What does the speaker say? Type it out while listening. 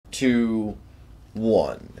2,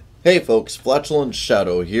 1. Hey folks, Flatulent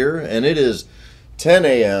Shadow here, and it is 10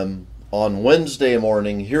 a.m. on Wednesday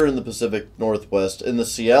morning here in the Pacific Northwest in the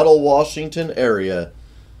Seattle, Washington area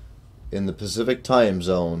in the Pacific time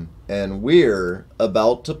zone, and we're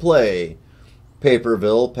about to play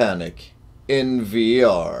Paperville Panic in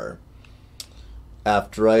VR.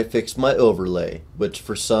 After I fixed my overlay, which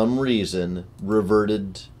for some reason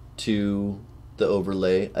reverted to the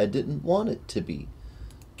overlay I didn't want it to be.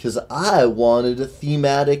 Because I wanted a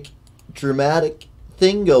thematic, dramatic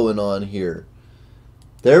thing going on here.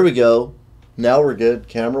 There we go. Now we're good.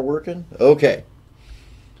 Camera working? Okay.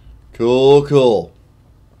 Cool, cool.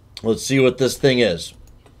 Let's see what this thing is.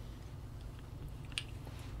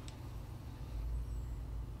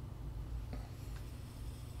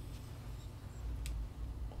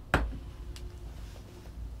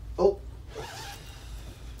 Oh. I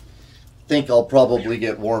think I'll probably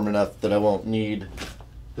get warm enough that I won't need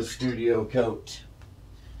the studio coat.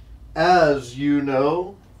 As you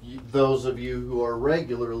know, those of you who are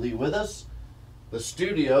regularly with us, the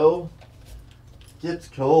studio gets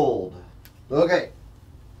cold. Okay.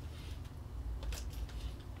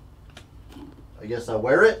 I guess I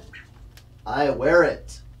wear it. I wear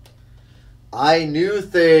it. I knew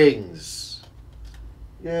things.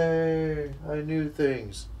 Yay, I knew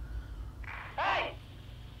things. Hey!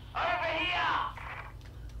 Over here!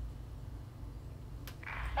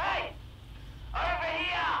 Hey! Over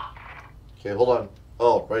here! Okay, hold on.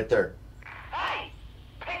 Oh, right there. Hey!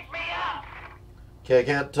 Pick me up! Okay, I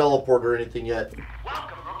can't teleport or anything yet.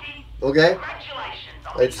 Welcome, rookie. Okay. Congratulations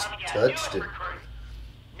on I just becoming our touched newest it. recruit.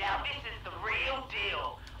 Now this is the real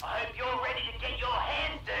deal. I hope you're ready to get your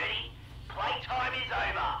hands dirty. Playtime is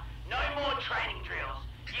over. No more training drills.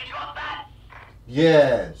 You got that?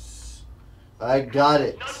 Yes. I got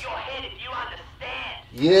it. Nod your head if you understand.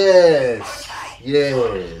 Yes. Okay. Time to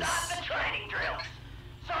Yes. start the training drills.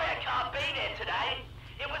 Sorry I can't be there today.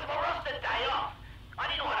 It was my roster day off. I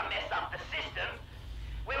didn't want to mess up the system.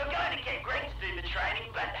 We were going to get Greg to do the training,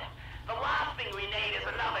 but the last thing we need is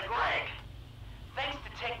another Greg. Thanks to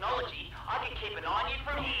technology, I can keep an eye on you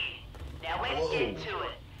from here. Now let's get to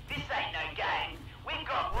it. This ain't no game. We've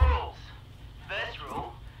got rules. First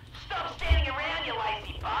rule, stop standing around, you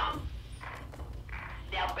lazy bum.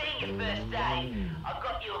 Now being your first day, I've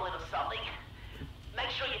got you a little something. Make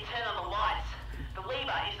sure you turn on the lights. The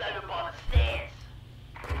lever is over by the stairs.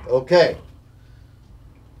 Okay.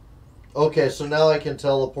 Okay, so now I can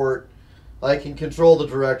teleport. I can control the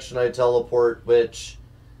direction I teleport, which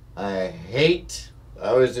I hate. I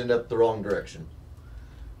always end up the wrong direction.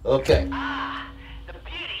 Okay. Ah, the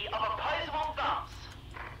beauty of opposable thumbs.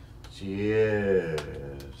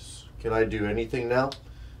 Yes. Can I do anything now?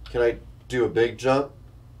 Can I do a big jump?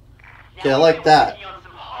 Now, Okay, I like that. we're working on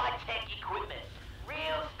some high-tech equipment.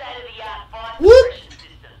 Real state-of-the-art fire Whoop. suppression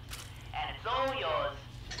systems. And it's all yours.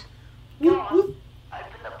 Go Whoop, on, whoop.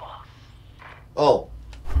 open the box. Oh.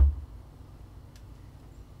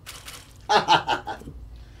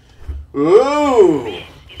 Ooh. This is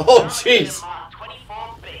Oh, an jeez. Mark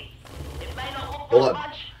 24B. It may not look Hold like on.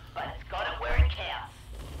 much, but it's got it where it counts.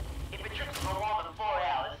 If it trips for more than 4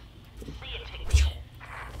 hours, see a technician.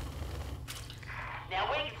 Now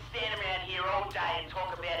we can stand around here all day and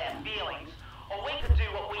talk about our feelings, or we could do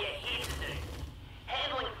what we are here to do.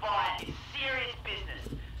 Handling fire is serious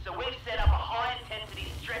business, so we've set up a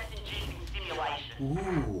high-intensity, stress-inducing simulation.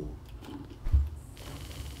 Ooh.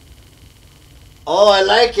 Oh, I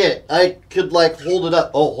like it. I could, like, hold it up.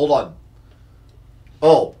 Oh, hold on.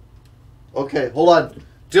 Oh. Okay, hold on.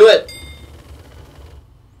 Do it.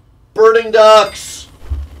 Burning ducks.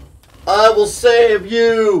 I will save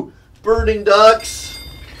you. Burning ducks.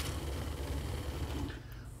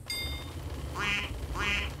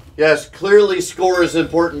 Yes, clearly score is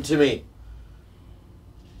important to me.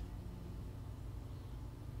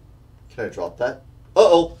 Can I drop that?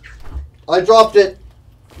 Uh-oh. I dropped it.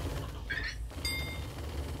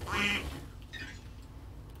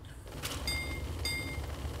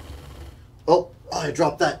 Oh, I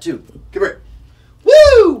dropped that too. Come here.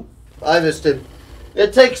 Woo! I missed him.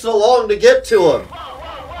 It takes so long to get to him.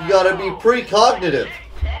 You gotta be precognitive.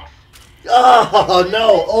 Oh,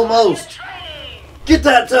 no, almost. Get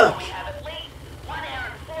that duck. We have at least 1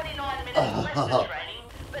 hour and 49 minutes left of training,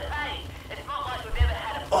 but hey, it's not like we've ever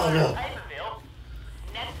had a fire no. in Paperville.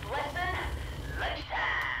 Next lesson,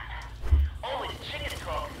 lunchtime. All this chicken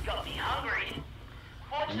talk has got me hungry.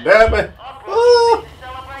 Fortunately, Damn it. I brought you to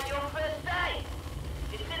celebrate your first day.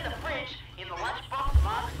 It's in the fridge in the lunchbox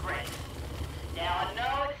marked Greg. Now I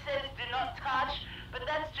know it says do not touch, but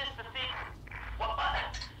that's just the thing.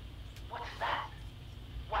 What's that?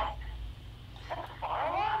 Wait, is that the fire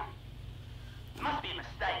alarm?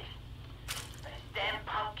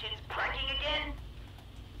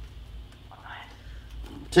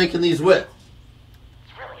 taking these with?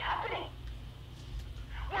 It's really happening.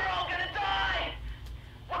 We're all gonna die.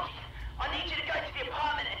 Rookie, I need you to go to the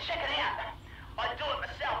apartment and check it out. I'd do it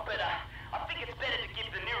myself, but I think it's better to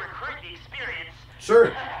give the new recruit the experience.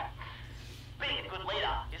 Sure. Being a good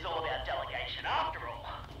leader is all about delegation, after all.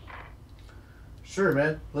 Sure,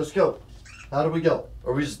 man. Let's go. How do we go?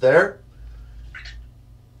 Are we just there?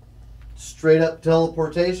 Straight up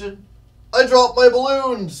teleportation? I dropped my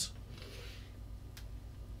balloons!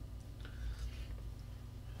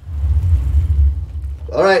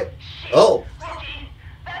 Alright. Oh. Rookie,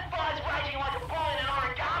 that fire's raging like a ball in an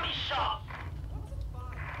origami shop.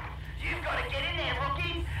 You've got to get in there,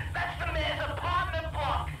 Rookie. That's the mayor's apartment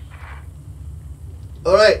block.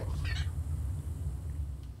 Alright.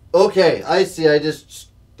 Okay, I see.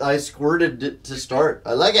 I squirted it to start.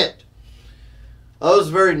 I like it. I was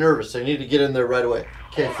very nervous. I need to get in there right away.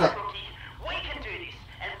 Okay, All right, stop. Rookie, we can do this.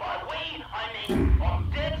 And by we, I mean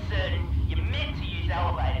I'm dead certain you're meant to use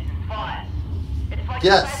elevators and fires. It's like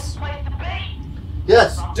Yes. the best place to be.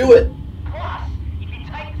 Yes, do it. Plus, if you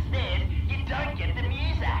take the stairs, you don't get the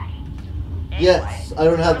music. Yes, I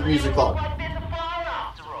don't have the music on. Like there's a fire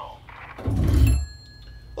after all.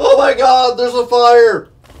 Oh my god, there's a fire!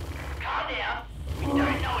 Calm down. We don't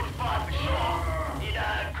know it's fire for sure. It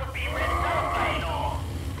could be red cellophane or...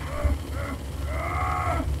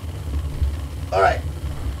 Alright.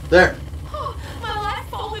 There. Oh, my life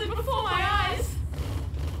folded before my eyes.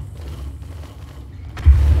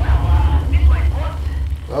 Well, this way, what?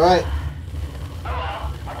 Alright. Oh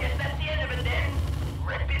well, I guess that's the end of it then.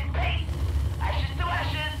 Rip in peace. Ashes to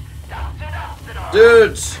ashes, dust to dust and all.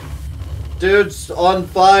 Dudes. Dude's on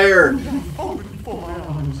fire.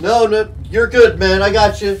 No, you're good, man. I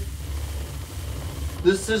got you.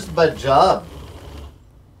 This is my job.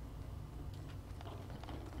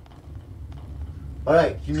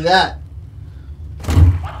 Alright, give me that. What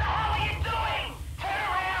the hell are you doing? Turn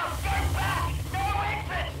around, go back, no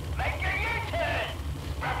exit, make a U-turn.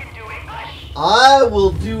 Fucking do English. I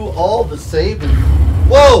will do all the saving.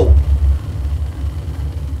 Whoa!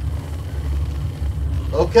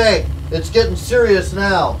 Okay, it's getting serious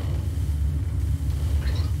now.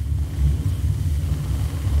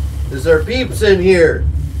 Is there peeps in here?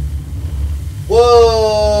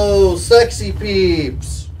 Whoa, sexy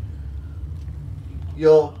peeps.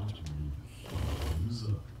 Yo.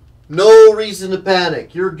 No reason to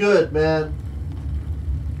panic. You're good, man.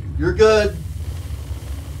 You're good.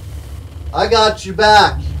 I got you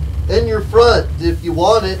back. In your front if you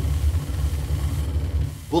want it.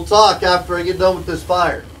 We'll talk after I get done with this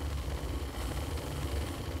fire.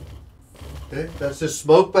 Okay, that's just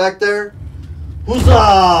smoke back there.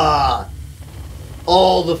 Huzzah!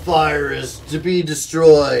 All the fire is to be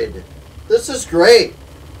destroyed. This is great.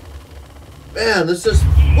 Man, this is...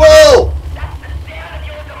 Whoa! That's the sound of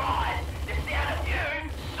your demise. The sound of you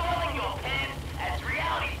soiling your pants as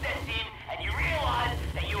reality sets in and you realize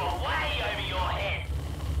that you are way over your head.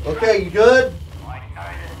 Okay, you good? I know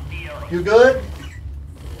the feeling. You good?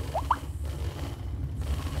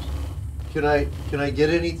 Can I get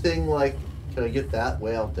anything like... Can I get that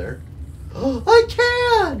way out there? I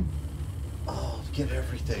can! Oh, I'll get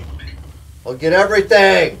everything. I'll get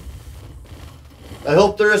everything! I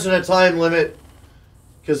hope there isn't a time limit.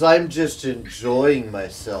 Because I'm just enjoying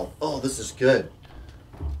myself. Oh, this is good.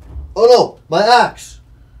 Oh no, my axe.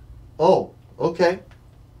 Oh, okay.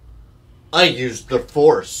 I used the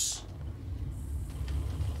force.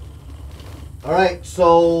 Alright,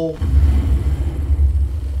 so...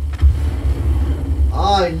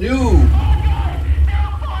 I knew... Oh God! They're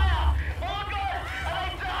on fire! Oh God! Are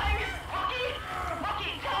they dying?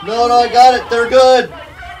 Rookie, tell me. No, I got it. They're good. No, don't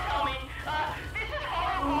tell me. This is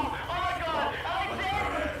horrible. Oh my God! Are they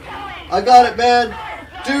dead? Tell me. I got it, man.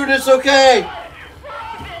 Dude, it's okay.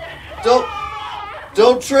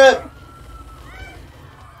 Don't trip.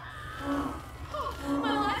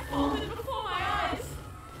 My life folded before my eyes.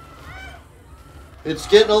 It's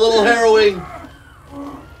getting a little harrowing.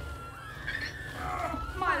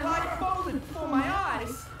 My life folded before my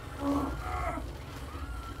eyes.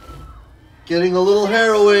 Getting a little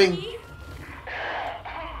harrowing.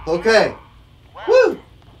 Okay. Woo.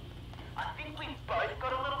 I think we've both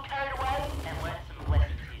got a little carried away and learned some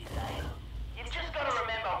lessons here today. You've just got to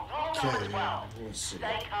remember rule number 12. let's see.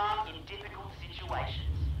 Stay calm in difficult situations.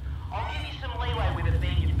 I'll give you some leeway with it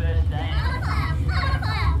being your first day.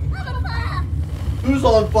 Who's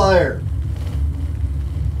on fire?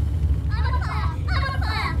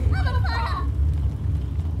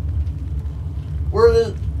 Where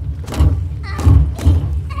is...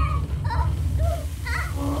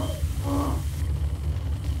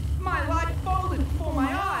 My life folded before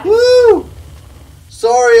my eyes. Woo!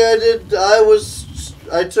 Sorry. I did.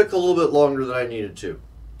 I took a little bit longer than I needed to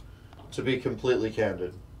be completely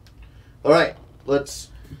candid. All right, let's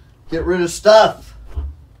get rid of stuff.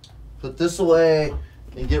 Put this away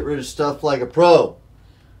and get rid of stuff like a pro.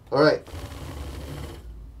 All right.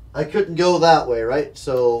 I couldn't go that way, right?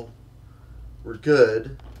 So we're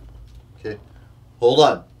good. Okay. Hold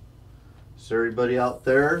on. Is there anybody out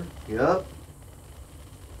there? Yep.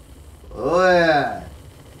 Oh, yeah.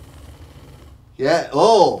 Yeah.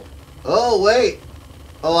 Oh. Oh, wait.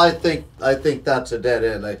 Oh, I think that's a dead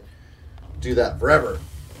end. I do that forever.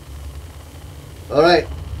 All right.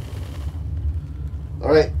 All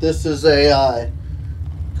right. This is a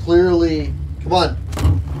clearly, come on.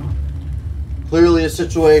 Clearly a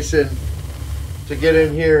situation to get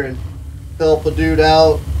in here and help a dude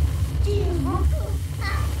out.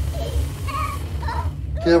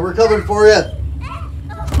 Okay, we're coming for you.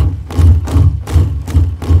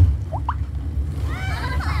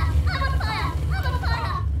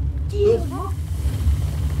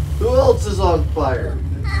 Who else is on fire?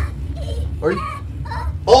 Are you?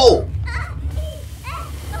 Oh!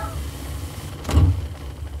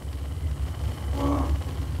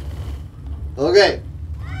 Okay.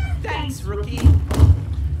 Thanks, rookie.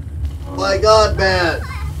 My God, man.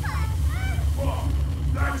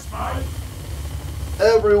 Thanks, mate.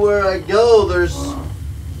 Everywhere I go, there's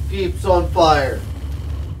peeps on fire.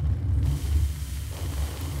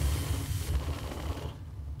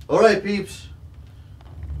 All right, peeps.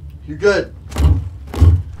 You're good.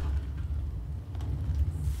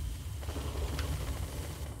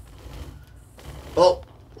 Oh.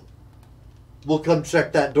 We'll come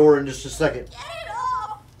check that door in just a second. Get it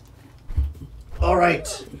off! All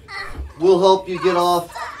right. We'll help you get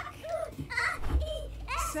off.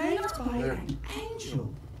 Saved by an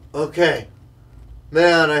angel. Okay.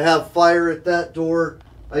 Man, I have fire at that door.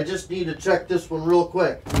 I just need to check this one real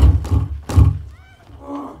quick.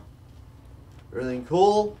 Everything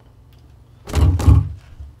cool?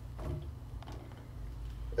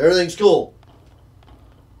 Everything's cool.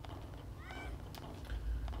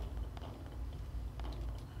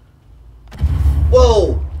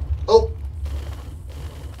 Whoa! Oh!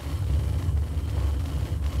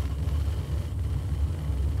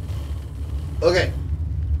 Okay.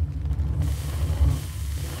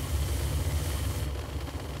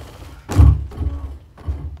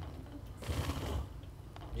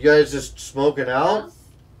 You guys just smoking out?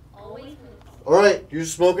 Always Alright, you're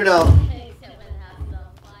smoking out. except when it has on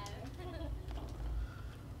fire.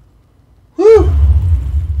 Woo!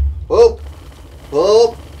 Oh!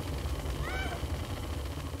 Oh!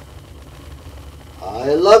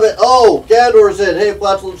 I love it. Oh, Gandor's in. Hey,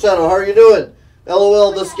 Flatulent Shadow, how are you doing?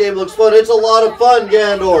 LOL, this game looks fun. It's a lot of fun,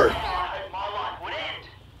 Gandor. I hope my life would end.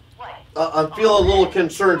 Wait. I'm feeling a little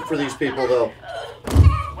concerned for these people, though.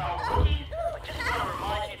 Well, Rookie, I just want to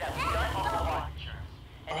remind you that we don't offer life insurance.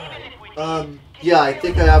 And even if we did, Yeah, I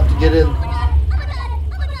think I have to get in.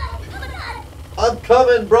 I'm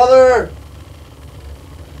coming, brother.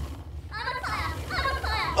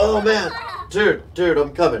 Oh, man. Dude,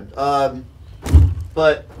 I'm coming.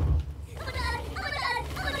 But...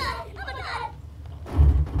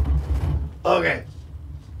 Okay.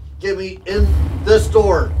 Get me in this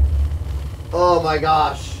door. Oh my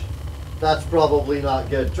gosh. That's probably not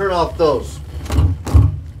good. Turn off those.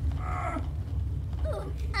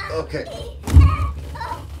 Okay.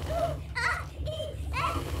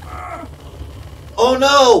 Oh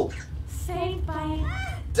no! Saved by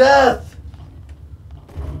Death!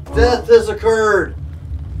 Death has occurred.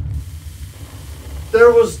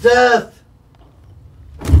 There was death.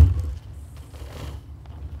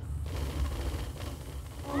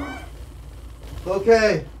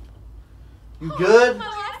 Okay. You good? my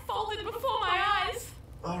life folded before my eyes.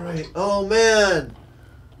 Alright. Oh man.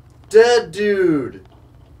 Dead dude.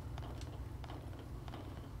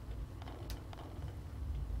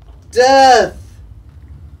 Death.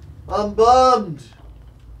 I'm bummed.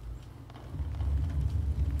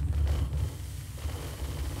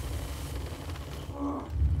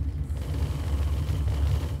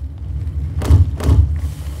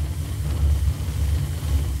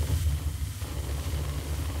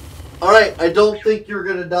 Alright, I don't think you're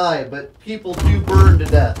gonna die, but people do burn to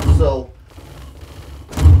death, so...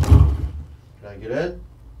 Can I get in?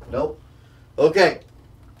 Nope. Okay.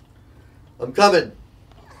 I'm coming.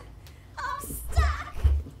 I'm stuck.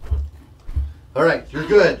 Alright, you're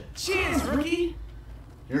good. Cheers, rookie.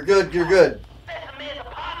 You're good, you're good. that's the mayor's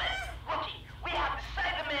apartment. Rookie, we have to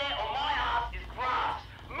save the mayor or my ass is grass.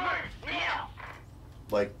 Move now.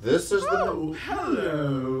 Like, this is the... Oh,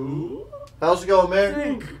 hello. How's it going, Mayor?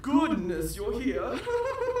 Thank goodness you're here.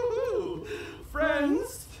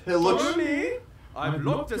 Friends, It looks... Follow me. I've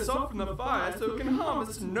locked us up from the fire so it can harm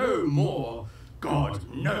us no more. God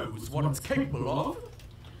knows what it's capable of.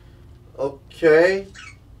 Okay.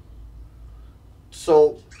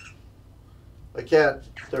 So... I can't...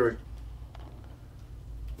 There we...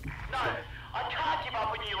 No, I can't give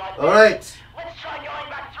up on you like that. Alright. Let's try going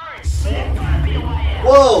back through. There's gotta be a way out.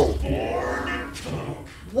 Whoa!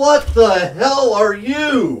 What the hell are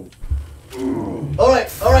you? Alright.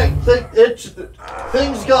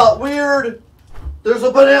 Things got weird. There's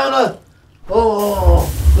a banana. Oh,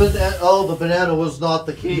 the banana was not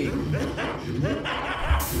the key.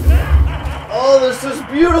 Oh, this is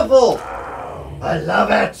beautiful. I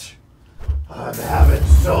love it. I'm having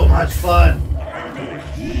so much fun.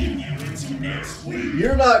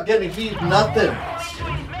 You're not gonna heed nothing.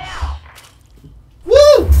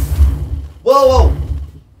 Woo! Whoa!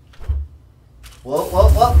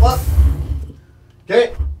 What?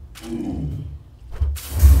 Okay.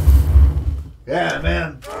 Yeah,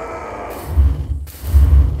 man.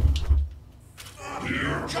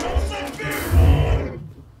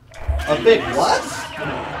 A big what?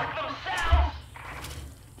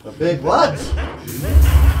 A big what?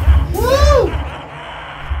 Woo!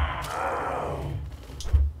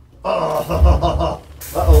 Uh-oh.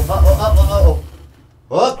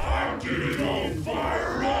 What?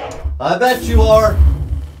 I bet you are.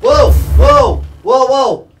 Whoa!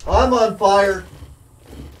 I'm on fire.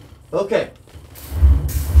 Okay.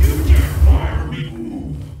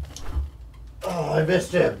 Oh, I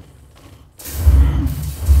missed him.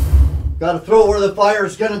 Gotta throw it where the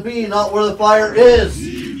fire's gonna be, not where the fire is.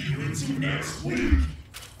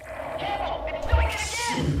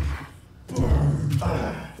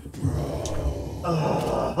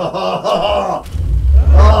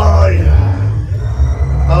 Oh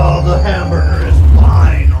yeah. Oh, the hamburger is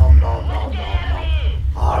mine.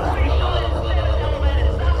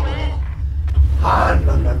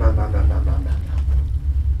 Nom, nom, nom, nom, nom.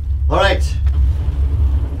 All right.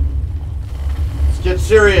 Let's get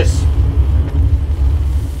serious.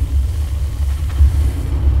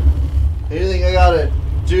 Anything I gotta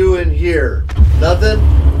do in here? Nothing?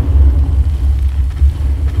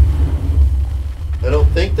 I don't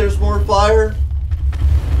think there's more fire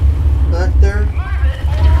back there.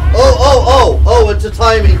 Oh, it's a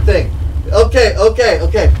timing thing. Okay. Okay,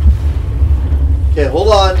 hold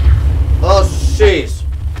on. Oh, jeez.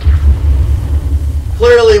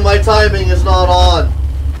 Clearly my timing is not on.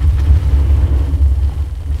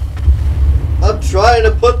 I'm trying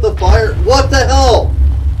to put the fire... What the hell?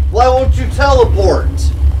 Why won't you teleport?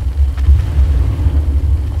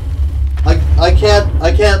 I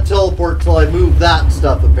can't teleport till I move that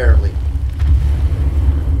stuff, apparently.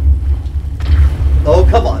 Oh,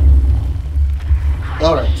 come on.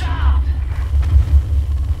 Alright.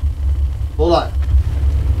 Hold on.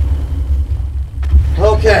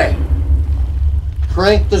 Okay.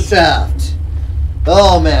 Crank the shaft.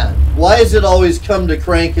 Oh, man. Why does it always come to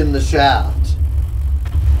cranking the shaft?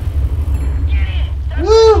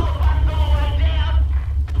 Woo!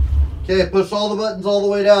 Okay, push all the buttons all the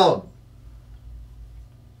way down.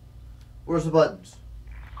 Where's the buttons?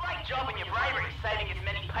 Great job in your bravery saving as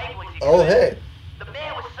many people as you Oh, could. hey. The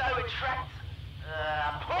mayor was so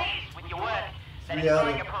pleased with your work that he's Yeah.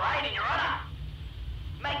 throwing a parade in your honor.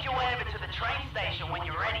 Make your way over to the train station when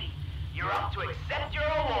you're ready. You're up to accept your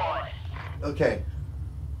award. Okay.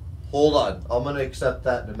 Hold on. I'm going to accept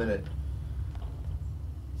that in a minute.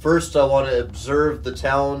 First, I want to observe the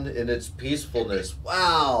town in its peacefulness.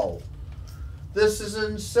 Wow. This is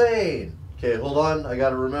insane. Okay, hold on. I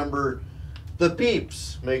got to remember the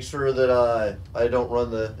peeps. Make sure that I don't run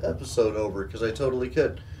the episode over, because I totally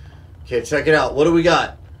could. Okay, check it out. What do we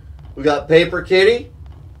got? We got Paper Kitty.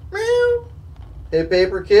 Meow. Hey,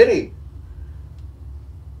 Paper Kitty.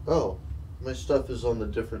 Oh, my stuff is on the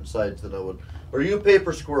different sides than I would. Are you a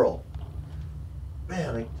paper squirrel?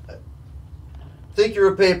 Man, I think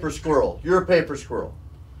you're a paper squirrel. You're a paper squirrel.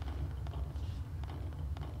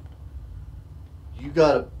 You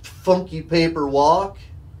got a funky paper walk,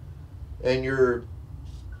 and you're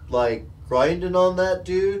like grinding on that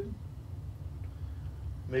dude.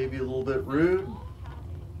 Maybe a little bit rude.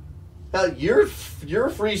 You're a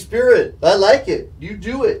free spirit. I like it. You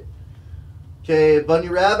do it. Okay, Bunny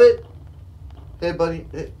Rabbit. Hey, Bunny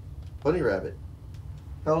Rabbit.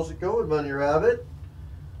 How's it going, Bunny Rabbit?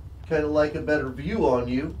 Kind of like a better view on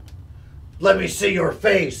you. Let me see your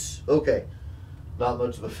face. Okay, not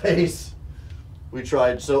much of a face. We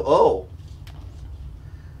tried so. Oh,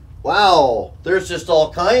 wow. There's just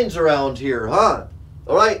all kinds around here, huh?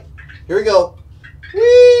 All right, here we go. Whee!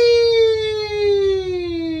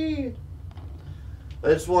 I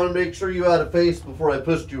just want to make sure you had a face before I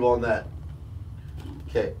pushed you on that.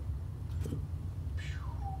 Okay.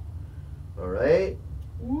 All right.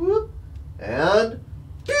 Whoop. And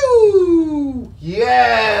pew!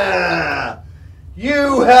 Yeah!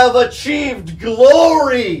 You have achieved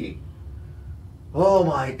glory! Oh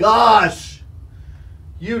my gosh!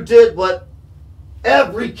 You did what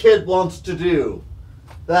every kid wants to do.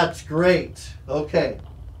 That's great. Okay.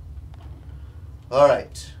 All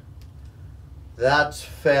right. That's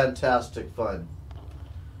fantastic fun.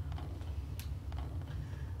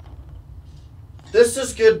 This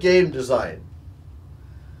is good game design.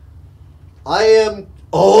 I am...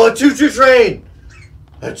 Oh, a choo-choo train!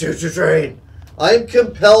 A choo-choo train! I'm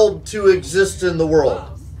compelled to exist in the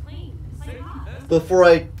world before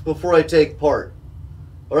I take part.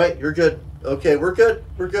 All right, you're good. Okay, we're good.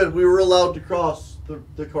 We're good. We were allowed to cross.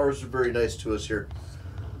 The cars are very nice to us here.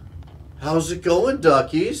 How's it going,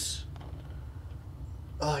 duckies?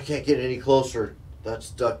 Oh, I can't get any closer. That's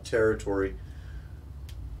duck territory.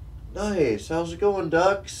 Nice. How's it going,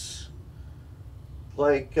 ducks?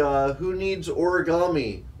 Like, who needs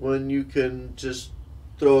origami when you can just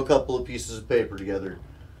throw a couple of pieces of paper together,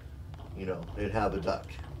 you know, and have a duck?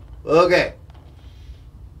 Okay.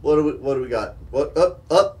 What do we got? What?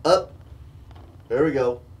 Up. There we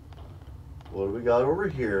go. What do we got over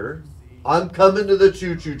here? I'm coming to the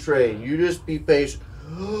choo-choo train. You just be patient.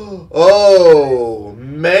 Oh,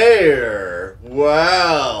 Mayor.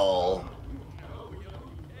 Wow.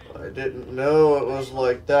 I didn't know it was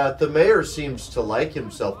like that. The mayor seems to like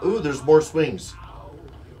himself. Ooh, there's more swings.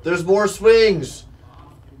 There's more swings.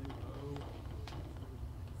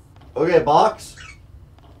 Okay, box.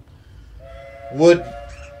 Would...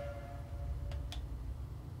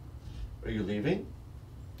 Are you leaving?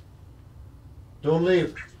 Don't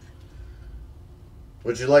leave.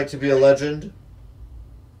 Would you like to be a legend?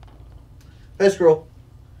 Hey, squirrel.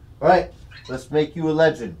 All right, let's make you a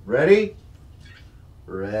legend. Ready?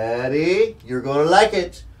 Ready? You're gonna like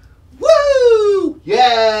it. Woo!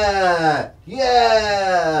 Yeah!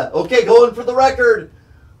 Yeah! Okay, going for the record.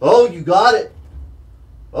 Oh, you got it.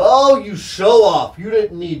 Oh, you show off. You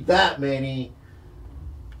didn't need that, Manny.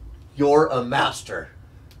 You're a master.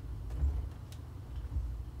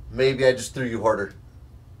 Maybe I just threw you harder.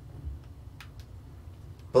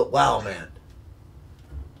 But wow, man.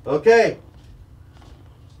 Okay.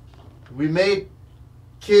 We made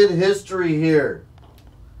kid history here.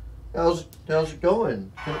 How's it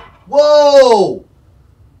going? Whoa!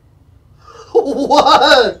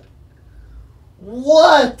 What?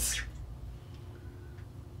 What?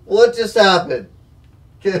 What just happened?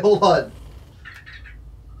 Okay, hold on.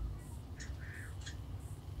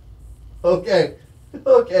 Okay.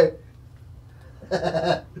 Okay.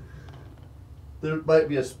 There might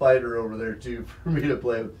be a spider over there too for me to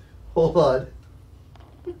play with. Hold on.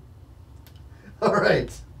 All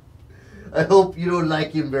right. I hope you don't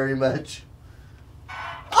like him very much.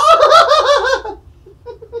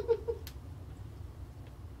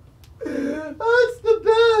 That's the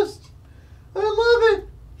best. I love it.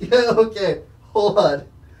 Yeah, okay. Hold on.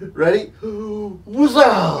 Ready?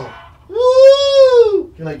 Woozow!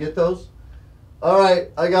 Woo! Can I get those? All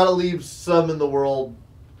right. I got to leave some in the world.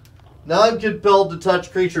 Now I'm compelled to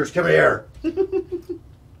touch creatures. Come here.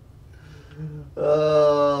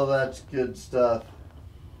 Oh, that's good stuff.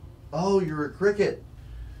 Oh, you're a cricket.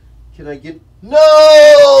 Can I get...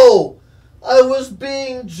 No! I was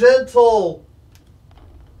being gentle.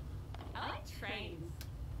 I like trains.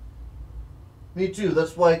 Me too.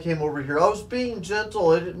 That's why I came over here. I was being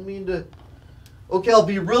gentle. I didn't mean to... Okay, I'll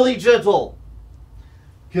be really gentle.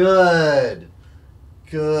 Good.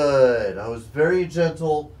 Good. I was very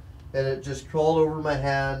gentle, and it just crawled over my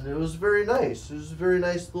hand. It was very nice. It was a very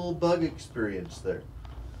nice little bug experience there.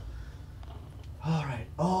 All right.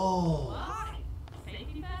 Oh.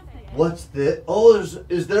 What's this? Oh,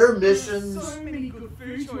 is there missions So many good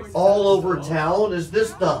food choices. all over town? Is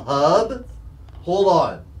this the hub? Hold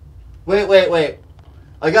on. Wait.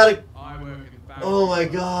 I gotta... I work in Oh my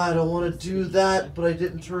god, I want to do that, but I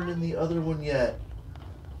didn't turn in the other one yet.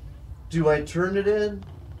 Do I turn it in?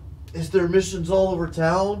 Is there missions all over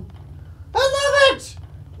town? I love it!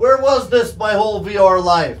 Where was this my whole VR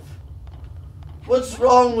life? What's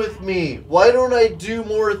wrong with me? Why don't I do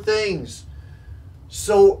more things?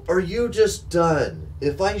 So, are you just done?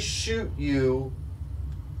 If I shoot you...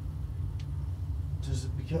 Does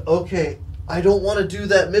it become... Okay, I don't want to do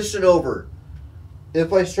that mission over.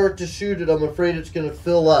 If I start to shoot it, I'm afraid it's going to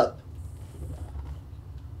fill up.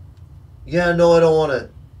 Yeah, no, I don't want to.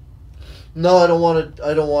 No, I don't want to.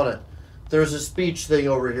 I don't want to. There's a speech thing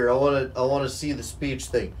over here. I want to see the speech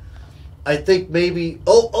thing. I think maybe...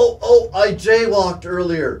 Oh, I jaywalked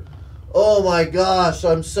earlier. Oh my gosh,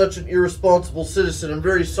 I'm such an irresponsible citizen. I'm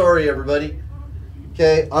very sorry, everybody.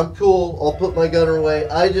 Okay, I'm cool. I'll put my gun away.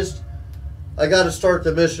 I got to start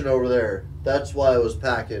the mission over there. That's why I was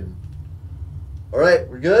packing. All right,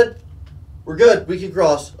 we're good? We're good. We can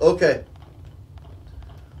cross. Okay.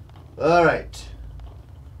 All right.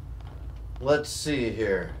 Let's see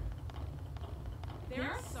here. There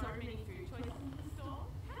are so many food choices in the store.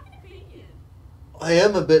 How convenient. I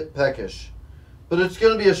am a bit peckish. But it's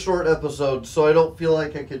going to be a short episode, so I don't feel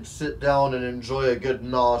like I could sit down and enjoy a good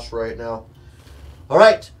nosh right now. All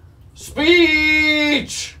right.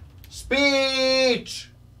 Speech! Speech!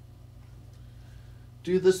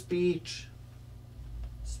 Do the speech.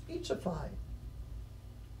 Speechify.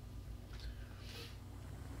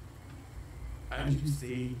 And you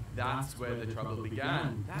see, that's where the trouble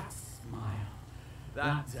began. That smile.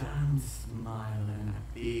 That damn smile and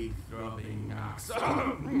that big throbbing axe.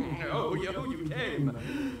 Oh, you came.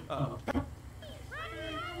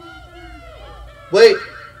 Wait.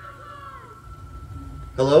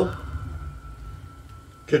 Hello?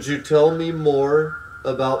 Could you tell me more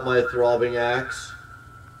about my throbbing axe?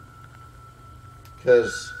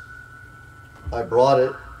 Because I brought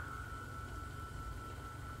it.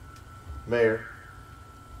 Mayor,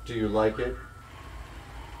 do you like it?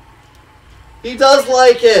 He does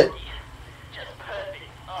like it! Just perfect.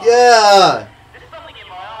 Oh, Yeah! there's something in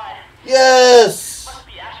my eye. Yes! Must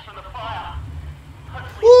be ash from the fire.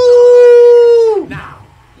 Hopefully Woo! Now,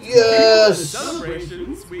 for the Yes!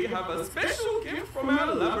 celebrations, we have a special gift from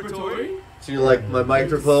our laboratory. Do you like my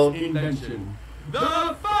microphone? Invention.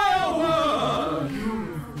 The firework!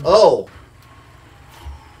 Oh.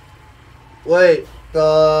 Wait.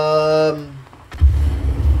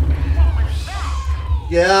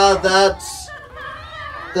 Yeah, that's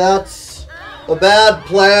a bad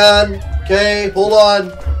plan. Okay, hold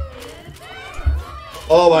on.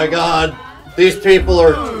 Oh my god. These people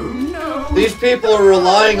are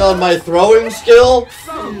relying on my throwing skill.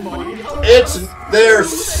 They're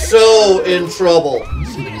so in trouble.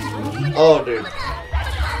 Oh dude.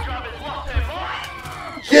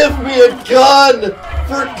 Give me a gun!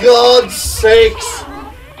 For God's sakes!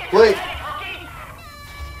 Wait.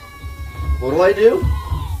 What do I do?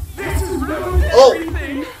 Oh!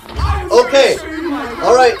 Okay!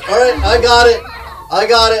 Alright, I got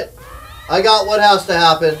it. I got what has to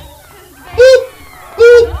happen. Boop!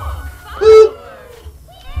 Boop! Boop!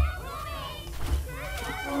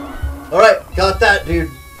 Alright, got that, dude.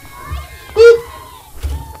 Boop!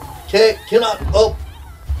 Okay, oh!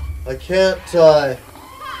 I can't,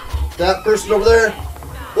 that person over there?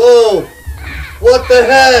 Whoa! What the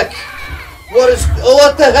heck?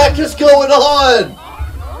 What the heck is going on?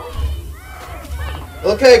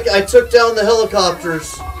 Okay, I took down the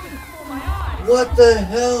helicopters. What the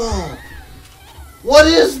hell? What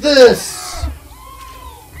is this?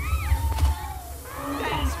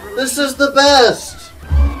 This is the best.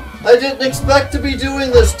 I didn't expect to be doing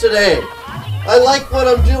this today. I like what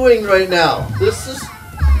I'm doing right now. This is...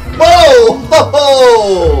 Whoa!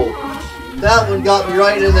 Ho-ho! That one got me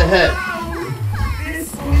right in the head.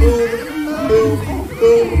 Boom, boom,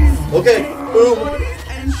 boom. Okay, boom.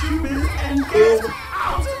 Boom.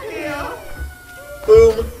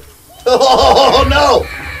 Boom. Oh no!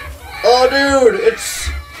 Oh dude,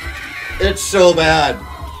 it's so bad.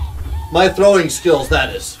 My throwing skills,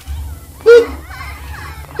 that is. Boop.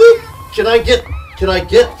 Boop. Can I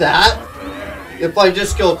get that? If I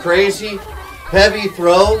just go crazy, heavy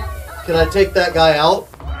throw, can I take that guy out?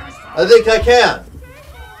 I think I can.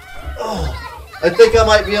 Oh, I think I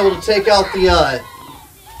might be able to take out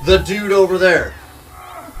the dude over there.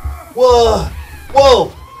 Whoa!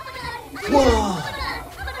 Whoa! Whoa!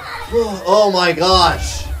 Whoa! Oh my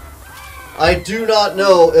gosh! I do not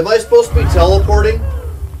know. Am I supposed to be teleporting?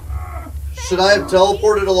 Should I have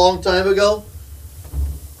teleported a long time ago?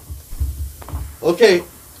 Okay,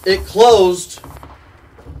 it closed.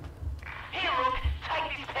 Here, Rook,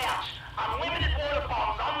 take this pouch. Unlimited water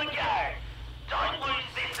bombs on the go. Don't lose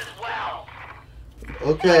this as well.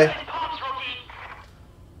 Okay. Those pumps, Rookie.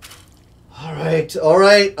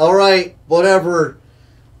 Alright. Whatever.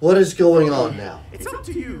 What is going on now? It's up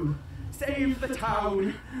to you. Save the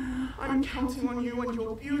town. I'm counting on you and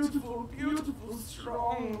your beautiful, beautiful,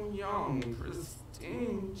 strong, young,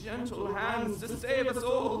 pristine, gentle hands to save us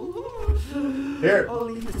all. Here. I'll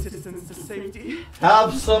lead the citizens to safety.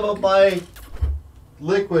 Have some of my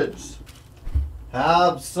liquids.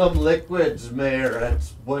 Have some liquids, Mayor.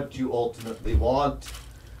 That's what you ultimately want.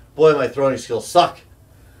 Boy, my throwing skills suck.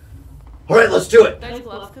 Alright, let's do it. Those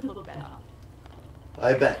gloves could look better.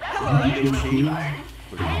 I bet. Hey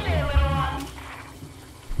there, little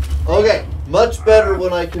Okay, much better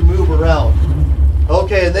when I can move around.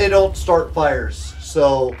 Okay, and they don't start fires,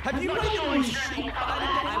 so... Have you played your sheep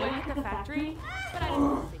I fighter? work at the factory, but I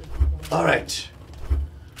don't see. Alright.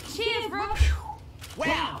 Cheers, Brooke.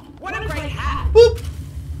 Wow, what a great hat. Boop!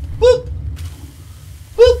 Boop!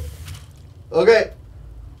 Boop! Okay.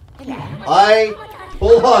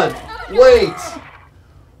 Hold on. Wait.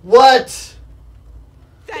 What?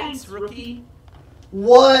 Thanks, rookie.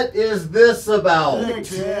 What is this about?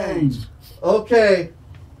 Okay.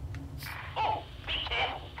 Oh, be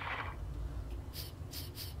careful.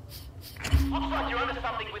 Looks like you're onto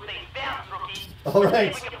something with these fountains, rookie. All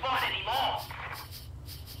right. Let's see if we can find any more.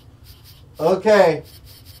 Okay. I need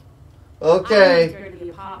to Okay. go to the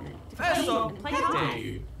apartment to First clean off, and play how dare cards.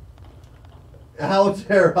 you? How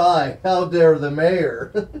dare I? How dare the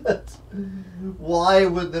mayor? Why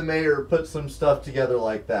would the mayor put some stuff together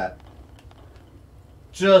like that?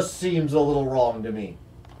 Just seems a little wrong to me.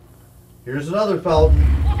 Here's another fountain.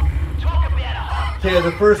 Talk about a hot Okay,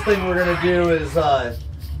 the first thing we're gonna do is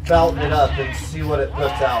fountain it up and see what it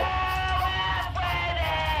puts out.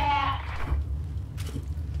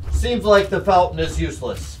 Seems like the fountain is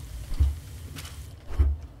useless.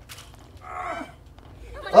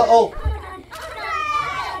 Uh-oh.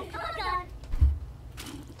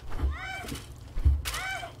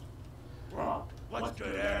 Let's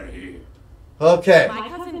get out of here. Okay. My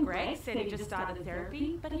cousin Greg said he just started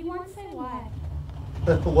therapy, but he won't say why.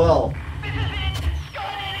 Well,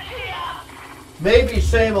 maybe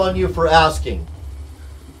shame on you for asking.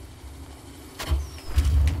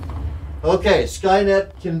 Okay,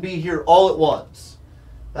 Skynet can be here all at once.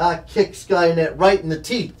 Kick Skynet right in the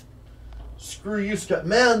teeth. Screw you, Sky.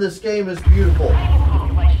 Man, this game is beautiful.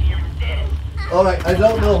 Alright, I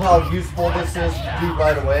don't know how useful this is to do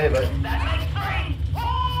right away, but...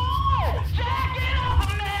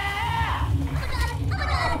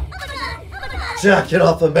 Jacking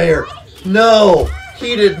off a mayor. No!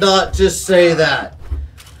 He did not just say that.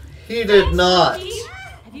 He did not.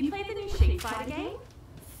 Have you played the new Sheep Fighter game?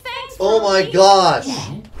 Thanks, Oh my Rosie. gosh.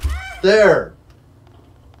 There.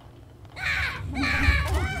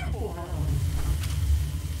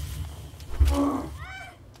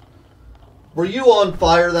 Were you on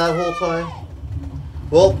fire that whole time?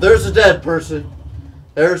 Well, there's a dead person.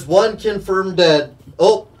 There's one confirmed dead.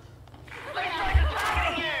 Oh.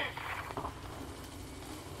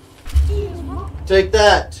 Take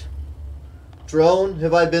that. Drone,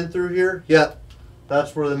 have I been through here? Yep.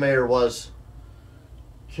 That's where the mayor was.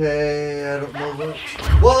 Okay, I don't know what.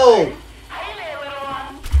 Whoa!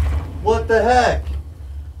 What the heck?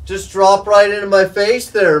 Just drop right into my face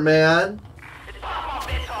there, man. It's past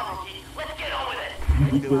my bedtime, rookie. Let's get on with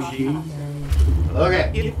it.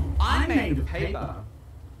 Okay. If I'm made of paper,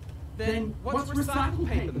 then what's recycled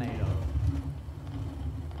paper made of?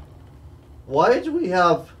 Why do we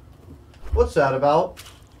have... What's that about?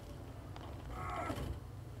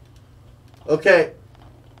 Okay.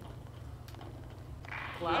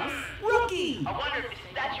 Gloves? Rookie! I wonder if this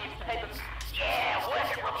statue is paper. Yeah,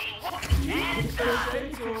 work it, rookie. And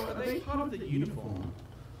Shades, or are they part of the uniform?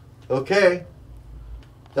 Okay.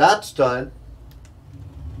 That's done.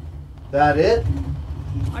 That it?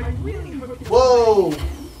 I really hope you... Whoa!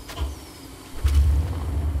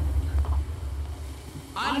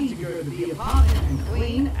 I need to go to the apartment and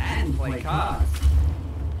clean and play cards.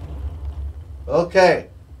 Okay.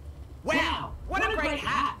 Wow, what a great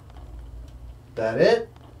hat! That it?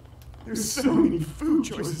 There's so many food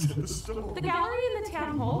choices at the store. The gallery in the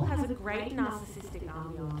town hall has a great narcissistic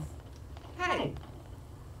ambiance. Hey,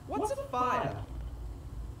 what's a fire?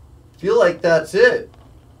 Feel like that's it.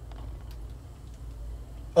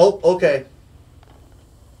 Oh, okay.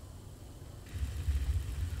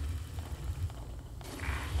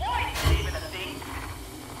 why is it even a thing?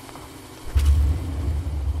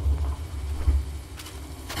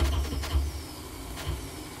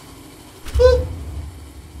 Boop.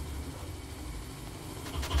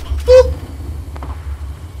 Boop.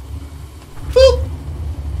 Boop.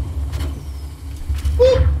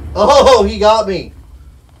 Boop. Oh, he got me.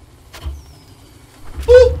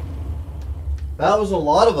 Boop. That was a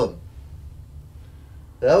lot of them.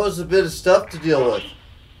 That was a bit of stuff to deal with.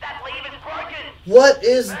 That lever's broken. What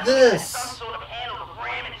is Some this? sort of handle to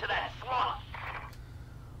ram into that slot.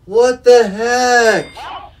 What the heck?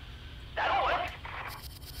 Well, that'll work.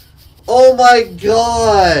 Oh my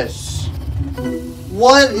gosh.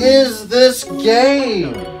 What is this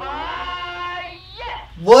game? Yes.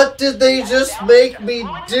 What did they just make me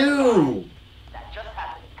do? That just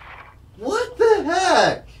happened. What the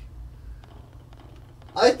heck?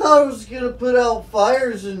 I thought I was gonna put out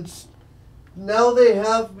fires and Now they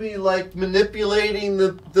have me, like, manipulating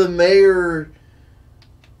the mayor.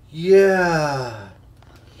 Yeah.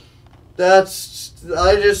 That's...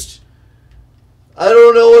 I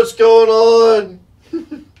don't know what's going on.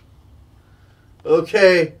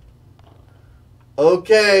 Okay.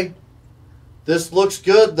 Okay. This looks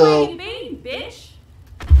good, though. What do you mean, bitch?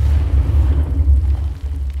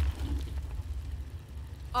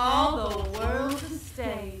 All the world's a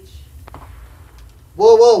stage.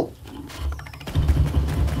 Whoa, whoa.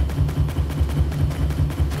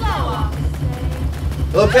 Blow off the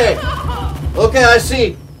stage. Okay. Okay, I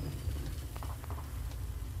see.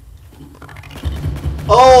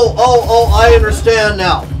 Oh, I understand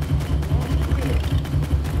now.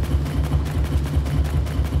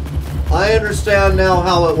 I understand now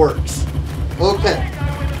how it works. Okay.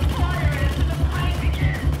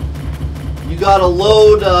 You gotta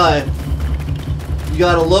load,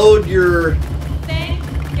 your... Thank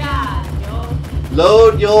God, yo.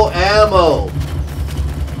 Load your ammo.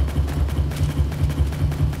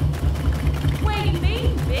 What do you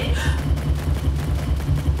mean, bitch?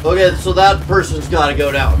 Okay, so that person's gotta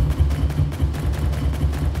go down.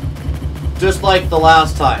 Just like the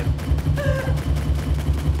last time.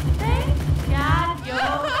 Thank God, yo.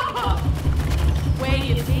 Where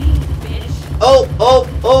you been, bitch? Oh.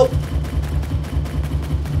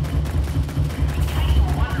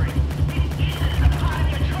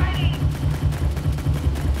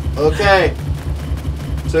 Okay.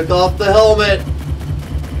 Took off the helmet.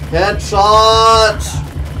 Headshot.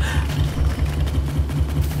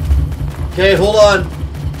 Okay, hold on.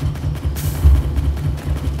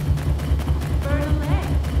 Burn a leg.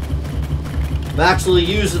 I'm actually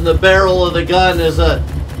using the barrel of the gun as a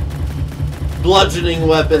bludgeoning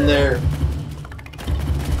weapon there.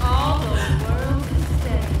 All the world's a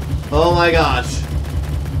stage. Oh my gosh.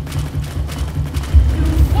 You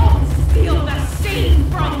won't steal the scene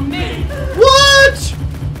from me. What?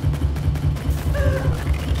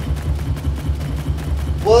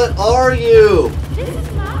 What are you? This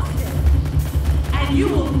is my stage. And you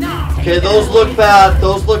will not take Okay, that those away look from bad. me.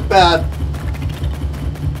 Those look bad.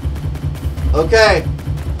 Okay.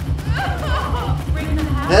 Bring the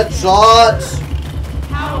house down. Headshots.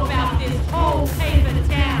 How about this whole haven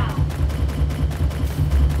town?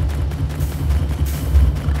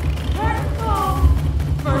 Hurtful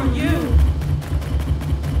for you.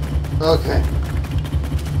 Okay.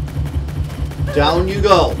 Down you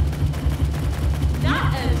go.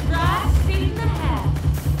 Not a dry seed in the house.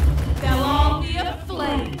 They'll all be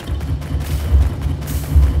aflame.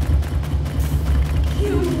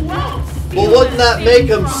 You won't steal Well, wouldn't the that make scene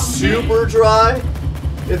them from super me. dry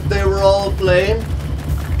if they were all aflame?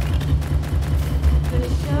 The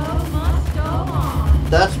show must go on.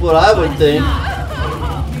 That's what I would But think.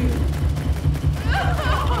 not you.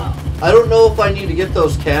 I don't know if I need to get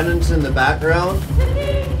those cannons in the background. To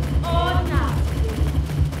be or not to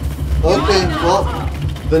be. Okay, well,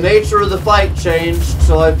 the nature of the fight changed,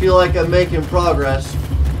 so I feel like I'm making progress.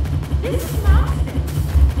 This is my stage.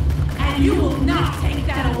 And you will not take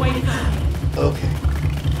that away from me. Okay.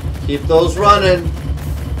 Keep those running.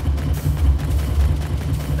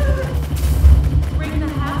 Bring the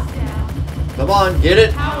house down. Come on, get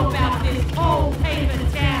it. How about this whole haven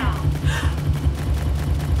town?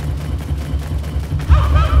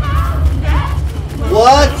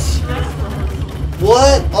 What?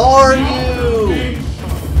 What are you?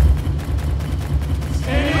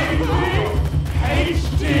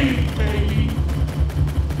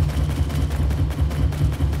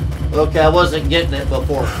 Okay, I wasn't getting it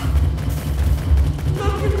before.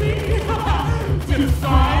 Look at me!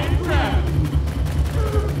 Defy gravity!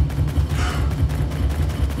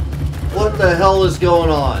 What the hell is going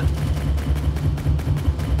on?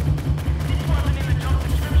 This wasn't in the job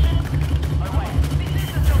description? Oh, wait.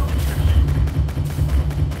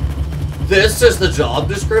 This is the job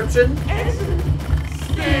description?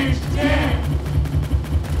 Stage 10!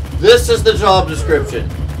 This is the job description.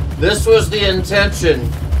 This was the intention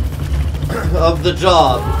of the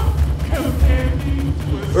job.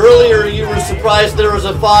 Earlier you were surprised there was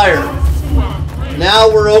a fire. Now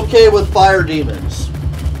we're okay with fire demons.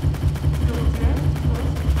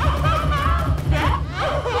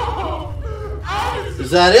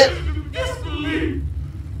 Is that it? Disbelief!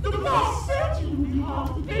 The boss said you would be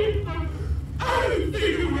hard to beat, but I didn't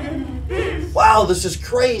think it would end like this. Wow, this is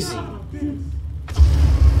crazy.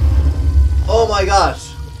 Oh my gosh.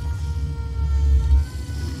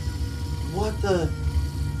 What the...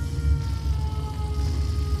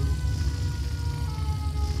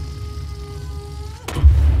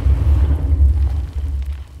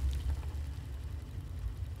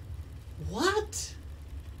 What?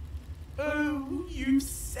 you've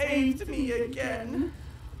saved me again.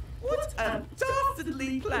 What a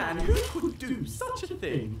dastardly plan. Who could do such a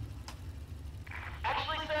thing?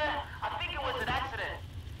 Actually, sir, I think it was an accident.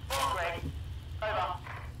 Oh, Greg. Over.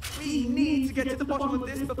 We need to get to the bottom of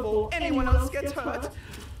this before anyone else gets hurt.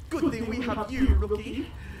 Good thing we have you,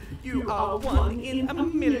 Rookie. You are 1 in a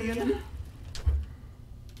million.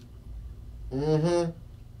 Mm-hmm.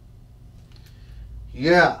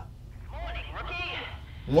 Yeah. Morning, Rookie.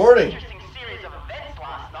 Morning. Interesting series of events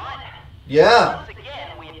last night. Yeah. Once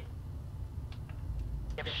again, we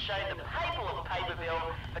have shown the people of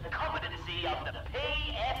Paperville the competency of the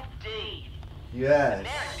PFD. Yes. The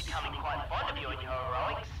mayor's becoming quite fond of you and your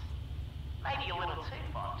heroics. Maybe a little too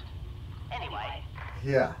fond. Anyway,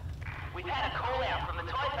 Yeah. we've had a call out from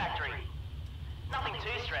the toy factory. Nothing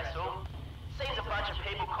too stressful. Seems a bunch of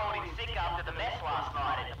people called in sick after the mess last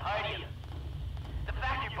night at the podium. The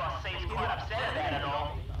factory boss seems quite upset about it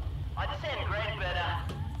all. I'd send Greg, but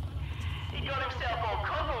he got himself all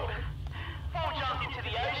crumpled. Full jumped into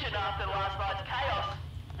the ocean after last night's chaos.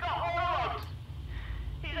 Got waterlogged.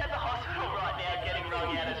 He's at the hospital right now getting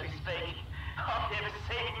wrung out as we speak. I've never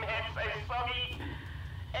seen man so soggy.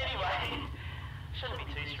 Anyway, shouldn't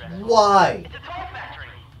be too stressful. Why? It's a toy factory.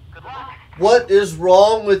 Good luck. What is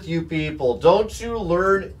wrong with you people? Don't you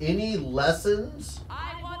learn any lessons?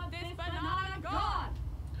 I want this banana gone.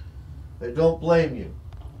 I don't blame you.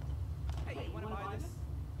 Hey, you want to buy this?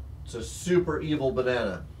 It's a super evil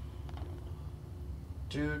banana.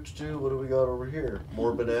 What do we got over here?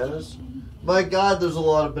 More bananas? My God, there's a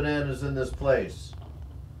lot of bananas in this place.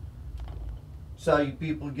 That's how you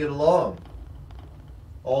people get along.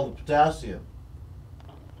 All the potassium.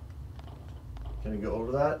 Can I go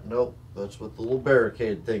over that? Nope. That's what the little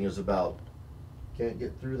barricade thing is about. Can't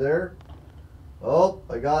get through there. Oh,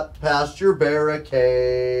 I got past your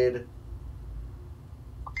barricade.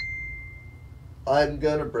 I'm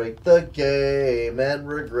gonna break the game and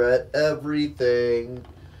regret everything.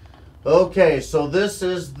 Okay, so this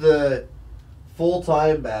is the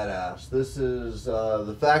full-time badass. This is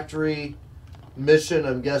the factory mission.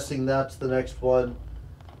 I'm guessing that's the next one.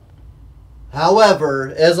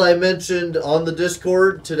 However, as I mentioned on the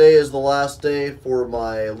Discord, today is the last day for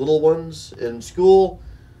my little ones in school.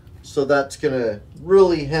 So that's going to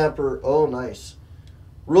really hamper... Oh, nice.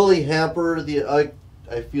 Really hamper the...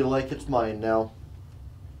 I feel like it's mine now.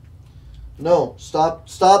 No,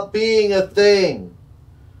 stop being a thing.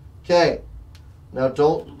 Okay. Now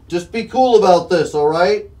don't... Just be cool about this,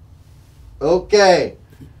 alright? Okay.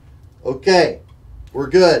 Okay. We're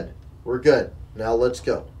good. We're good. Now let's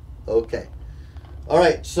go. Okay.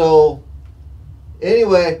 Alright, so...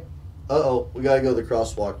 Anyway... Uh-oh, we gotta go to the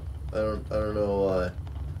crosswalk. I don't know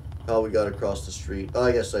how we got across the street. Oh,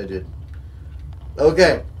 I guess I did.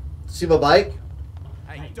 Okay. See my bike?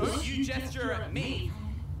 Hey, don't you gesture at me.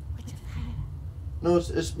 No,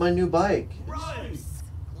 it's my new bike. Gross.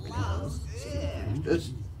 Close.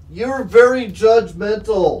 You're very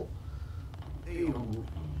judgmental. Ew.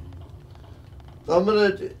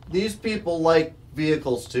 These people like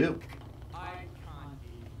vehicles too. I can't be.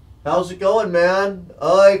 How's it going, man?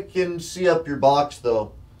 I can see up your box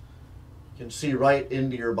though. Can see right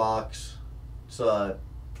into your box.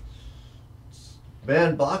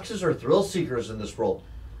 Man, boxes are thrill seekers in this world.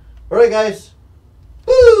 Alright guys.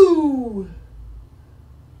 Woo!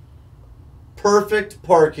 Perfect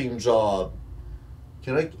parking job.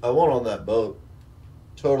 I want on that boat.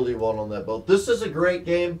 Totally want on that boat. This is a great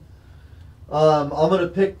game. I'm going to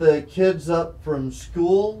pick the kids up from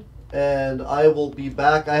school and I will be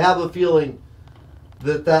back. I have a feeling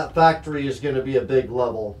that factory is going to be a big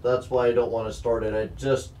level. That's why I don't want to start it. I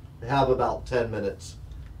just have about 10 minutes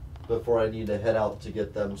before I need to head out to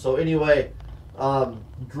get them. So anyway,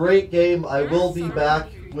 great game. I will be back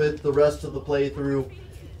with the rest of the playthrough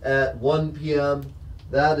at 1 p.m.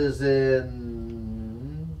 That is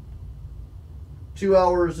in 2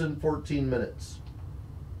 hours and 14 minutes.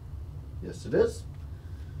 Yes, it is.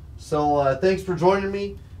 So thanks for joining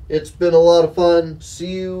me. It's been a lot of fun.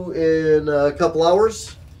 See you in a couple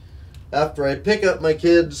hours after I pick up my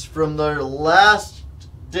kids from their last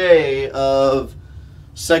day of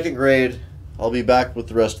 2nd grade. I'll be back with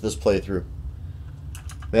the rest of this playthrough.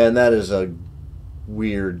 Man, that is a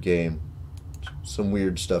weird game. Some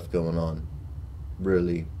weird stuff going on.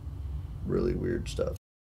 Really, really weird stuff.